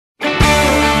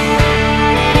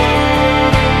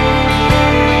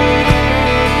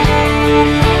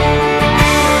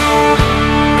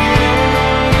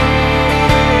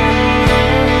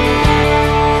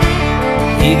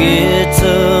gets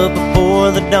up before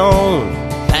the dawn,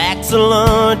 packs a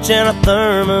lunch and a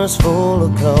thermos full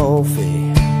of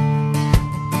coffee.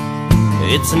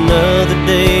 It's another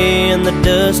day in the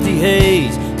dusty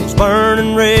haze. Those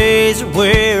burning rays are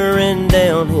wearing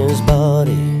down his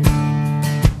body.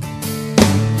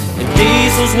 And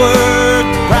diesel's worth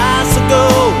the price of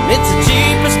gold. It's the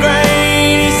cheapest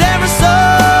grain he's ever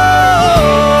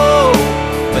sold,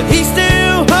 but he's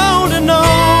still holding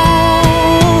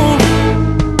on.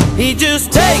 He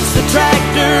just takes the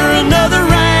tractor another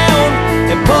round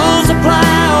and pulls the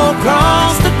plow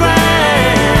across the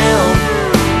ground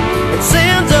and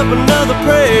sends up another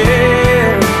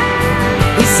prayer.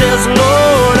 He says,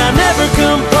 Lord, I never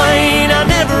complain, I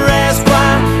never ask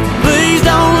why. Please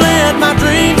don't let my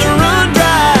dreams run dry.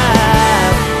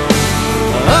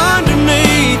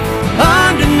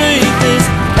 Underneath this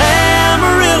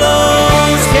Amarillo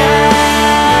sky.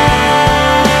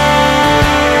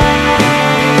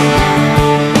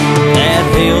 That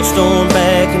hailstorm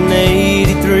back in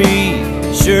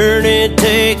 '83 sure did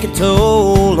take a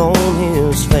toll on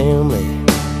his family.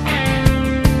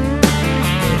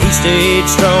 He stayed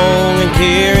strong and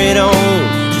carried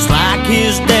on, just like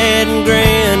his dad and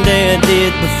granddad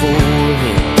did before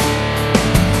him.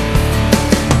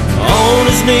 On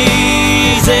his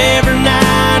knees every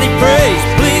night he prays,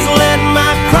 please let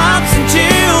my crops and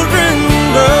children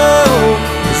grow,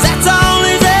 'cause that's all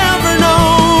he's ever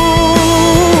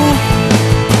known.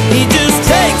 He just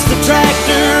takes the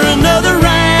tractor another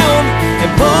round and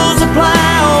pulls the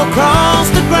plow across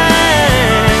the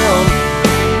ground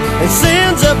and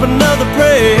sends up another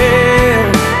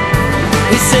prayer.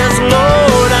 He says,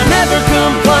 Lord, I never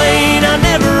complain, I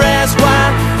never ask why.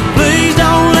 Please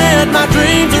don't let my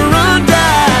dreams run dry.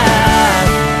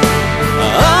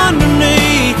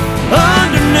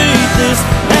 Underneath this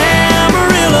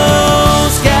Amarillo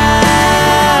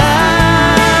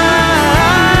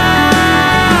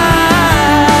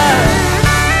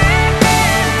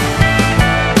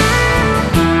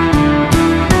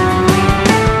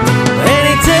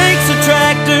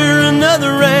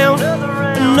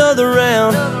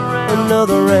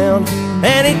another round,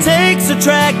 and he takes the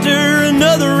tractor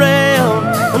another round,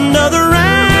 another round.